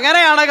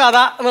 അങ്ങനെയാണ് കഥ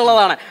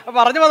എന്നുള്ളതാണ്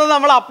പറഞ്ഞു വന്നത്.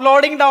 നമ്മൾ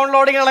അപ്ലോഡിങ്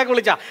ഡൗൺലോഡിങ്ങുകളെ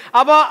കുറിച്ചാ.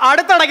 അപ്പോൾ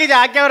അടുത്തിടയ്ക്ക്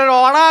ചാക്യാർ ഒരു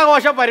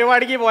ഓണാഘോഷ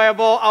പരിപാടിക്ക്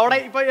പോയപ്പോൾ അവിടെ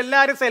ഇപ്പോൾ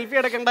എല്ലാവരും സെൽഫി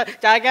എടുക്കുന്നുണ്ട്,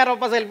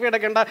 ചാക്യാരൊപ്പം സെൽഫി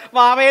എടുക്കുന്നുണ്ട്,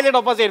 മാവേലിയുടെ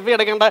ഒപ്പം സെൽഫി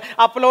എടുക്കുന്നുണ്ട്,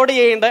 അപ്ലോഡ്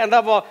ചെയ്യുന്നുണ്ട്. എന്താ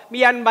ഇപ്പോൾ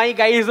me and my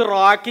guys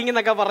rocking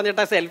എന്നൊക്കെ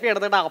പറഞ്ഞിട്ട് സെൽഫി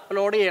എടുത്തിട്ട്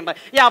അപ്ലോഡ്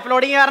ചെയ്യുന്നുണ്ട്. ഈ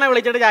അപ്ലോഡിങ്ങുകാരനെ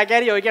വിളിച്ചിട്ട്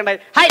ചാക്യാർ ചോദിക്കണ്ടേ,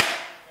 ഹൈ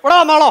ഇവിടെ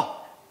വന്നോളോ,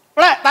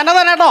 ഇവിടെ തന്നെ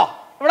കേട്ടോ,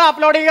 ഇവിടെ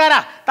അപ്ലോഡിങ്ങുകാരാ,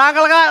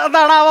 താങ്കൾക്ക്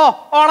എന്താണാവോ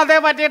ഓണത്തെ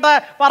പറ്റിയിട്ട്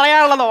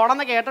പറയാനുള്ളത്?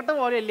 ഓണമെന്ന് കേട്ടിട്ട്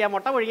പോലും ഇല്ല,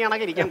 മുട്ട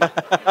പൊഴിയാണെങ്കിൽ ഇരിക്കണ്ട.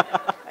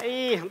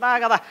 എന്താ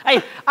കഥ?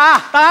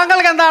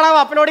 താങ്കൾക്ക് എന്താണാവോ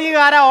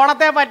അപ്ലോഡിങ്ങുകാരാ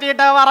ഓണത്തെ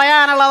പറ്റിയിട്ട്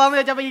പറയാനുള്ളതെന്ന്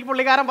ചോദിച്ചപ്പോൾ ഈ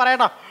പുള്ളിക്കാരൻ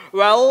പറയട്ടോ,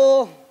 well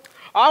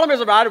Onam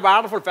is A very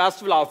wonderful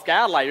festival of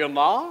Kerala.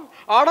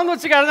 Onam എന്ന്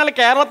വെച്ച് കഴിഞ്ഞാൽ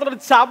കേരളത്തിൽ ഒരു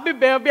ചബി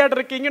ബേബി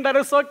ആയിട്ട് കിങ്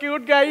ഉണ്ടായിരുന്നു. So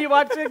cute Guy,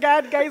 what's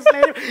that guys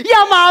name?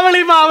 യാ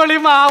മാവളി.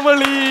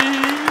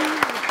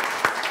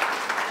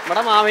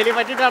 ഇവിടെ മാവേലിയെ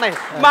പറ്റിയിട്ടാണ്.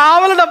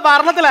 മാവലിയുടെ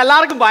ഭരണത്തിൽ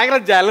എല്ലാവർക്കും ഭയങ്കര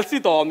ജലസി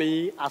തോന്നി,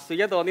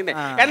 അസൂയ തോന്നി.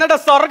 എന്നിട്ട്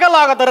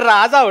സ്വർഗലോകത്തൊരു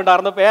രാജാവ്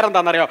ഉണ്ടായിരുന്നു,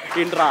 പേരെന്താണെന്നറിയോ?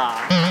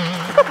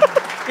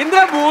 ഇന്ദ്ര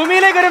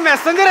ഭൂമിയിലേക്ക് ഒരു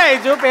മെസ്സഞ്ചർ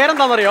അയച്ചു,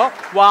 പേരെന്താണെന്നറിയോ?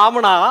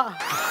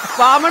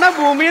 വാമണ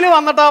ഭൂമിയിൽ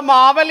വന്നിട്ട്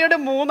മാവേലിയുടെ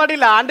 3 അടി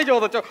ലാൻഡ്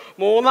ചോദിച്ചു.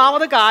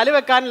 3ാമത് കാല്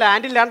വെക്കാൻ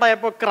ലാൻഡ്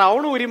ഇല്ലാണ്ടായപ്പോ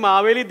ക്രൗൺ ഊരി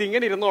മാവേലി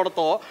ഇതിങ്ങനെ ഇരുന്ന്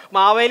കൊടുത്തോ,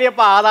 മാവേലിയെ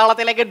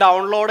പാതാളത്തിലേക്ക്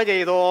ഡൗൺലോഡ്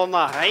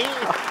ചെയ്തോന്ന്.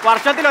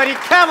 വർഷത്തിൽ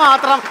ഒരിക്കൽ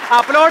മാത്രം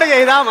അപ്ലോഡ്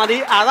ചെയ്താൽ മതി,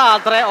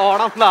 അതാത്രേ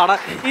ഓണം എന്നാണ്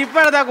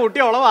ഇപ്പോഴത്തെ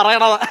കുട്ടിയോള്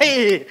പറയണത്.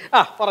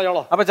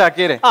 പറഞ്ഞോളൂ. അപ്പൊ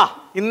ചാക്യാരെ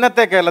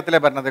ഇന്നത്തെ കേരളത്തിലെ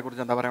ഭരണത്തെ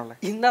കുറിച്ച് എന്താ പറയാനുള്ളത്?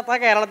 ഇന്നത്തെ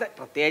കേരളത്തെ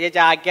പ്രത്യേകിച്ച്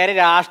ചാക്യാര്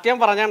രാഷ്ട്രീയം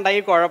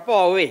പറഞ്ഞിട്ടുണ്ടെങ്കിൽ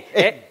കുഴപ്പമാവേ.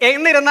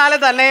 എന്നിരുന്നാലും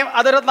തന്നെയും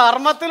അതൊരു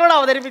ധർമ്മത്തിലൂടെ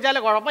അവതരിപ്പിച്ചാൽ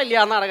കുഴപ്പമില്ല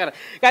എന്നാണ് കാര്യം.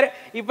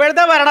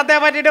 ഇപ്പോഴത്തെ ഭരണത്തെ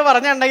പറ്റിയിട്ട്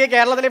പറഞ്ഞിട്ടുണ്ടെങ്കിൽ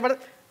കേരളത്തിൽ ഇപ്പോൾ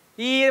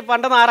ഈ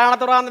പണ്ട്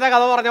നാരായണത്തുറാന്നിന്റെ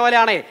കഥ പറഞ്ഞ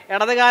പോലെയാണ്,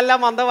 ഇടത് കാലിലെ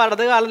മന്ത്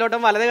വലത്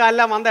കാലിലോട്ടും വലത്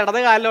കാലിലെ മന്ത് ഇടത്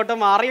കാലിലോട്ടും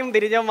മാറിയും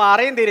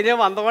തിരിഞ്ഞും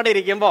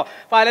വന്നുകൊണ്ടിരിക്കുമ്പോൾ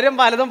പലരും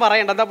പലതും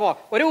പറയണ്ട. എന്തപ്പോ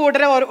ഒരു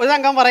കൂട്ടരെ ഒരു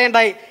സംഘം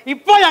പറയണ്ടായി,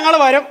 ഇപ്പൊ ഞങ്ങൾ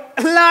വരും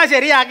എല്ലാം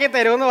ശരിയാക്കി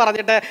തരുമെന്ന്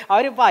പറഞ്ഞിട്ട്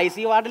അവരിപ്പോൾ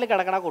ICU വാർഡിൽ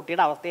കിടക്കണ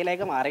കുട്ടിയുടെ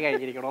അവസ്ഥയിലേക്ക് മാറി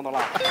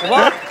കഴിഞ്ഞിരിക്കണമെന്നുള്ളതാണ്.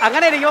 അപ്പോൾ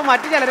അങ്ങനെ ഇരിക്കുമ്പോൾ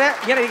മറ്റു ചിലർ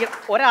ഇങ്ങനെ ഇരിക്കും.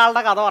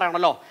 ഒരാളുടെ കഥ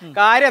പറയണല്ലോ.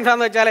 കാര്യം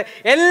എന്താണെന്ന് വെച്ചാൽ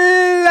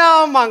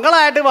എല്ലാം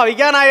മംഗളമായിട്ട്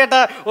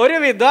ഭവിക്കാനായിട്ട് ഒരു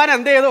വിദ്വാൻ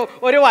എന്ത് ചെയ്തു,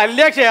 ഒരു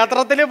വലിയ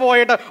ക്ഷേത്രത്തിൽ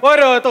പോയിട്ട്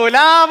ഒരു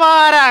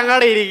തുലാഭാരം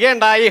അങ്ങോട്ട്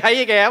ഇരിക്കുകയുണ്ടായി. ഹൈ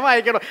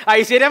കേമായിക്കണം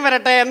ഐശ്വര്യം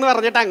വരട്ടെ എന്ന്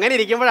പറഞ്ഞിട്ട് അങ്ങനെ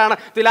ഇരിക്കുമ്പോഴാണ്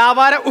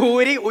തുലാഭാരം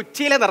ഊരി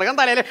ഉച്ചിയിലെ നിറകം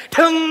തലയിൽ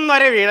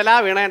ഒരു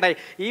വീണയുണ്ടായി.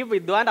 ഈ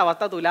വിദ്വാന്റെ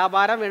അവസ്ഥ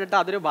തുലാഭാരം വീണിട്ട്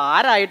അതൊരു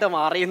ഭാരമായിട്ട്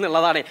മാറി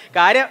എന്നുള്ളതാണ്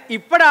കാര്യം.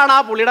 ഇപ്പോഴാണ് ആ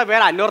പുള്ളിയുടെ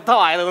പേര്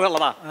അന്വർത്ഥമായത്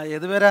എന്നുള്ളതാ.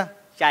 ഏത് പേരാ?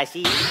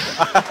 ശശി.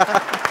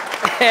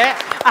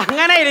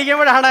 അങ്ങനെ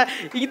ഇരിക്കുമ്പോഴാണ്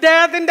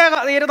ഇദ്ദേഹത്തിന്റെ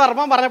ഈ ഒരു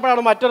ധർമ്മം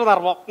പറഞ്ഞപ്പോഴാണ് മറ്റൊരു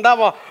ധർമ്മം.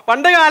 എന്താപ്പോ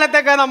പണ്ട്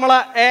കാലത്തൊക്കെ നമ്മള്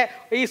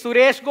ഈ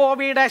സുരേഷ്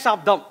ഗോപിയുടെ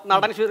ശബ്ദം,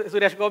 നടൻ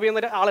സുരേഷ് ഗോപി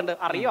എന്നൊരു ആളുണ്ട്,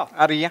 അറിയോ?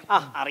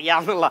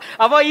 അറിയാന്നുള്ള.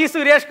 അപ്പൊ ഈ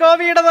സുരേഷ്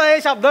ഗോപിയുടെ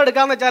ശബ്ദം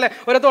എടുക്കാന്ന് വെച്ചാല്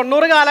ഒരു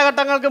 90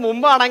 കാലഘട്ടങ്ങൾക്ക്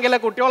മുമ്പാണെങ്കിൽ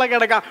കുട്ടികളൊക്കെ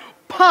എടുക്കാം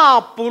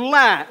പുള്ള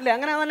അല്ലേ,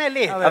 അങ്ങനെ തന്നെ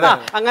അല്ലേ,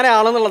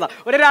 അങ്ങനെയാണെന്നുള്ളതാ.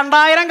 ഒരു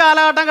 2000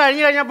 കാലഘട്ടം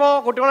കഴിഞ്ഞു കഴിഞ്ഞപ്പോ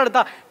കുട്ടികളെടുത്ത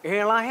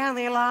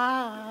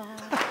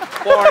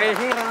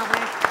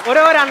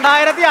ഒരു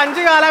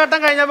 2005 കാലഘട്ടം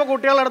കഴിഞ്ഞപ്പോ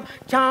കുട്ടികളെടുത്ത്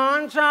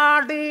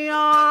ചാടി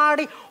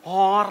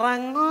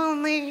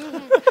ഉറങ്ങുന്നീ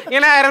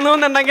ഇങ്ങനെ ആയിരുന്നു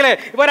എന്നുണ്ടെങ്കിൽ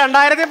ഇപ്പൊ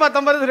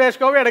 2019 സുരേഷ്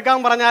ഗോപി എടുക്കാൻ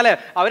പറഞ്ഞാല്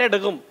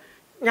അവരെടുക്കും.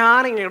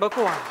 ഞാനിങ്ങനെ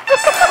എടുക്കുവാണ്,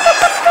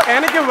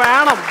 എനിക്ക്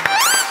വേണം,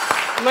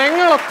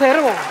 നിങ്ങൾ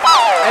തരുമോ,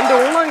 എൻ്റെ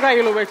ഉള്ളം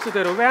കയ്യിൽ വെച്ച്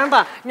തരൂ, വേണ്ട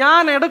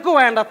ഞാൻ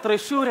എടുക്കുവേണ്ട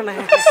തൃശ്ശൂരിനെ.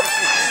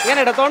 ഇങ്ങനെ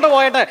എടുത്തോണ്ട്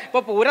പോയിട്ട് ഇപ്പൊ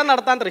പൂരം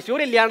നടത്താൻ തൃശ്ശൂർ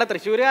ഇല്ലാണ്ട്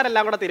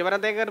തൃശ്ശൂരുകാരെല്ലാം കൂടെ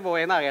തിരുവനന്തപുരത്തേക്ക്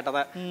പോയെന്നാ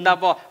കേട്ടത്. എന്താ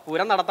അപ്പോ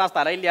പൂരം നടത്താൻ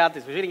സ്ഥലമില്ല,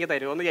 തൃശ്ശൂർ ഇങ്ങനെ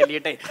തരുമെന്ന്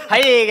ചൊല്ലിയിട്ട്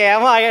ഹൈ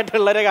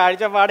കേമായിട്ടുള്ളൊരു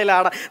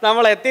കാഴ്ചപ്പാടിലാണ്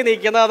നമ്മൾ എത്തി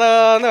നിൽക്കുന്നത്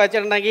എന്ന്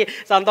വെച്ചിട്ടുണ്ടെങ്കിൽ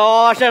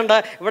സന്തോഷമുണ്ട്.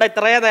 ഇവിടെ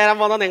ഇത്രയും നേരം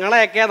വന്ന്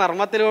നിങ്ങളെയൊക്കെ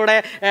നർമ്മത്തിലൂടെ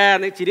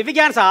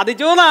ചിരിപ്പിക്കാൻ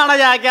സാധിച്ചു എന്നാണ്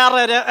ചാക്യാർ.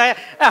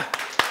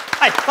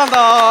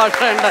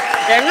 സന്തോഷമുണ്ട്.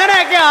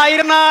 എങ്ങനെയൊക്കെ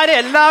ആയിരുന്നാലും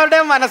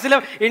എല്ലാവരുടെയും മനസ്സിലും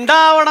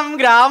ഉണ്ടാവണം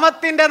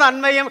ഗ്രാമത്തിന്റെ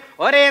നന്മയും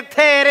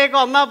ഒരേത്തേരെ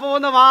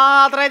കൊന്നപ്പൂന്ന്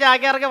മാത്രമേ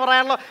ചാക്യാർക്ക്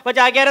പറയാനുള്ളൂ. അപ്പൊ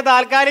ചാക്യാർ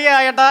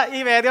താൽക്കാലികമായിട്ട് ഈ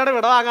വേദിയോട്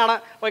വിടവാങ്ങാണ്.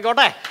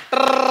 പോയിക്കോട്ടെ.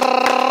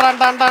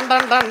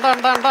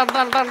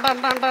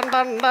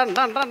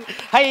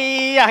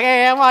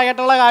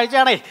 ഹൈയഹേമായിട്ടുള്ള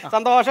കാഴ്ചയാണേ.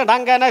 സന്തോഷം.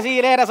 ഡങ്കന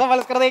ശീല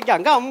രസവൽകൃതിക്ക്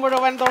അംഗം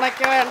മുഴുവൻ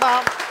തുണയ്ക്ക് വേണ്ട.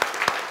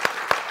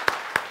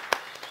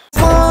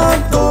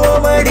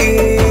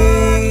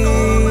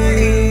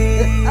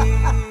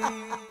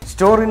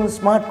 സ്റ്റോറിൻ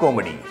സ്മാർട്ട്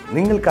കോമഡി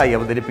നിങ്ങൾക്കായി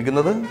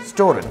അവതരിപ്പിക്കുന്നത്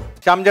സ്റ്റോറിൻ.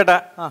 ശ്യാംചേട്ടാ,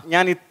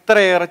 ഞാൻ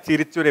ഇത്രയേറെ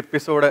ചിരിച്ചൊരു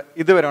എപ്പിസോഡ്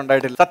ഇതുവരെ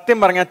ഉണ്ടായിട്ടില്ല. സത്യം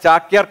പറഞ്ഞാൽ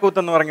ചാക്യാർകൂത്ത്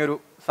എന്ന് പറഞ്ഞൊരു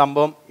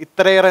സംഭവം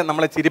ഇത്രയേറെ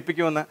നമ്മളെ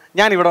ചിരിപ്പിക്കുമെന്ന്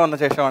ഞാൻ ഇവിടെ വന്ന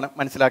ശേഷമാണ്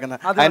മനസ്സിലാക്കുന്നത്.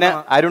 അതിന്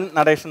അരുൺ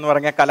നടേശ് എന്ന്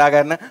പറഞ്ഞ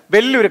കലാകാരന്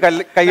വലിയൊരു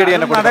കയ്യടി.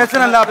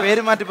 നടേശനല്ല,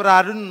 പേര് മാറ്റി പറ,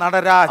 അരുൺ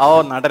നടരാജ്. ഓ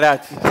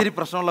നടരാജ്, ഇച്ചിരി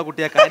പ്രശ്നമുള്ള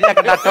കുട്ടിയെ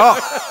കാര്യാക്കട്ടോ.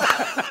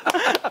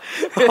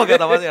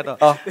 കേട്ടോ.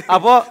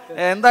 അപ്പോ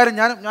എന്തായാലും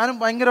ഞാനും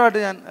ഭയങ്കരമായിട്ട്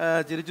ഞാൻ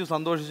ചിരിച്ചു,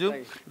 സന്തോഷിച്ചു.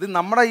 ഇത്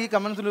നമ്മുടെ ഈ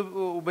കമന്റ്സിൽ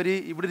ഉപരി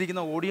ഇവിടെ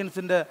ഇരിക്കുന്ന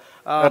ഓഡിയൻസിന്റെ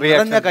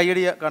നിറഞ്ഞ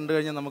കയ്യടി കണ്ടു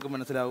കഴിഞ്ഞാൽ നമുക്ക്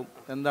മനസ്സിലാവും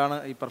എന്താണ്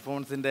ഈ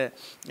പെർഫോമൻസിന്റെ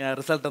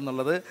റിസൾട്ട്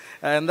എന്നുള്ളത്.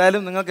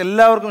 എന്തായാലും നിങ്ങൾക്ക്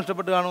എല്ലാവർക്കും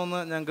ഇഷ്ടപ്പെട്ട് കാണുമെന്ന്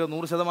ഞങ്ങൾക്ക്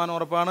 100%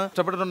 ഉറപ്പാണ്.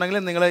 ഇഷ്ടപ്പെട്ടിട്ടുണ്ടെങ്കിൽ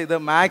നിങ്ങൾ ഇത്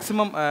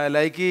മാക്സിമം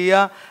ലൈക്ക് ചെയ്യുക,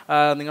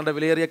 നിങ്ങളുടെ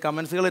വിലയേറിയ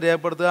കമൻസുകൾ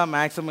രേഖപ്പെടുത്തുക,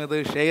 മാക്സിമം ഇത്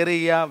ഷെയർ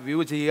ചെയ്യുക, വ്യൂ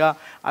ചെയ്യുക.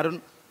 അരുൺ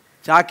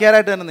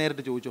ചാക്യാരായിട്ട് തന്നെ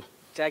നേരിട്ട് ചോദിച്ചു.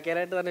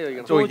 ചാക്യാരായിട്ട് തന്നെ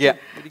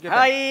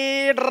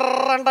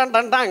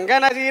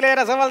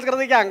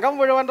രസവൽകൃതിക്ക് അംഗം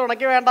മുഴുവൻ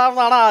തുണയ്ക്ക്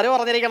വേണ്ടാമെന്നാണ് ആര്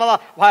പറഞ്ഞിരിക്കുന്നത്?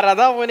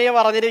 ഭരതമുനി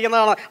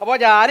പറഞ്ഞിരിക്കുന്നതാണ്. അപ്പോൾ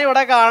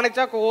ഞാനിവിടെ കാണിച്ച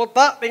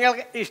കൂത്ത്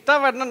നിങ്ങൾക്ക്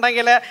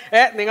ഇഷ്ടപ്പെടുന്നുണ്ടെങ്കിൽ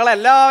നിങ്ങൾ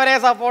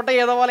എല്ലാവരെയും സപ്പോർട്ട്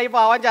ചെയ്ത പോലെ ഈ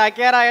പാവം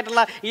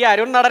ചാക്യാരായിട്ടുള്ള ഈ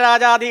അരുൺ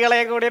നടരാജാദികളെ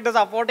കൂടിയിട്ട്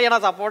സപ്പോർട്ട് ചെയ്യണം.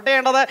 സപ്പോർട്ട്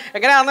ചെയ്യേണ്ടത്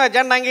എങ്ങനെയാണെന്ന്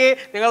വെച്ചിട്ടുണ്ടെങ്കിൽ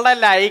നിങ്ങളുടെ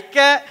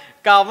ലൈക്ക്,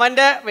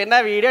 കമന്റ്, പിന്നെ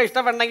വീഡിയോ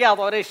ഇഷ്ടപ്പെട്ടെങ്കിൽ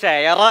അതൊരു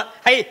ഷെയർ.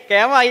 ഹൈ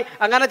കേമായി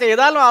അങ്ങനെ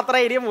ചെയ്താൽ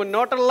മാത്രമേ ഇനി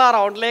മുന്നോട്ടുള്ള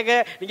റൗണ്ടിലേക്ക്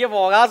എനിക്ക്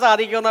പോകാൻ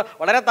സാധിക്കുമെന്ന്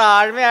വളരെ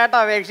താഴ്മയായിട്ട്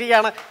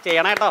അപേക്ഷിക്കുകയാണ്.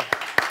 ചെയ്യണം കേട്ടോ.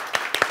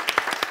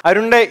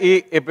 അരുണിന്റെ ഈ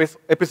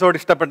എപ്പിസോഡ്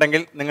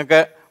ഇഷ്ടപ്പെട്ടെങ്കിൽ നിങ്ങൾക്ക്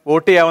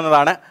വോട്ട്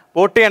ചെയ്യാവുന്നതാണ്.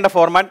 വോട്ട് ചെയ്യേണ്ട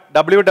ഫോർമാറ്റ്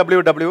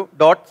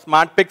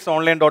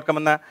www.smartpixonline.com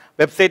എന്ന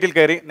വെബ്സൈറ്റിൽ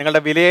കയറി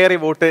നിങ്ങളുടെ വിലയേറിയ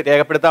വോട്ട്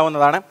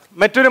രേഖപ്പെടുത്താവുന്നതാണ്.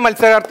 മറ്റൊരു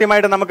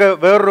മത്സരാർത്ഥിയുമായിട്ട് നമുക്ക്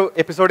വേറൊരു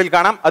എപ്പിസോഡിൽ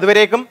കാണാം.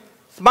 അതുവരേക്കും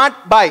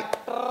സ്മാർട്ട് ബൈ.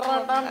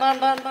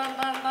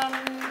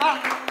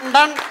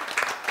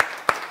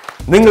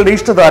 നിങ്ങളുടെ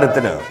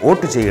ഇഷ്ടതാരത്തിന്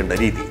വോട്ട് ചെയ്യേണ്ട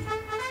രീതി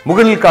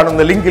മുകളിൽ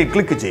കാണുന്ന ലിങ്കിൽ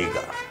ക്ലിക്ക് ചെയ്യുക.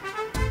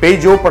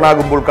 പേജ് ഓപ്പൺ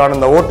ആകുമ്പോൾ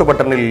കാണുന്ന വോട്ട്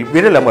ബട്ടണിൽ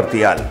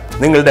വിരലമർത്തിയാൽ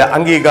നിങ്ങളുടെ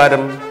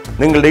അംഗീകാരം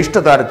നിങ്ങളുടെ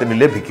ഇഷ്ടതാരത്തിന്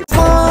ലഭിക്കും.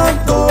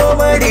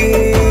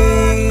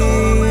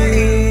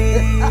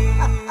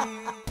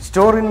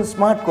 സ്റ്റോറിൻ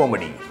സ്മാർട്ട്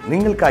കോമഡി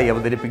നിങ്ങൾക്കായി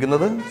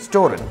അവതരിപ്പിക്കുന്നത്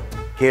സ്റ്റോറിൻ,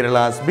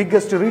 Kerala's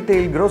biggest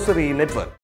retail grocery network.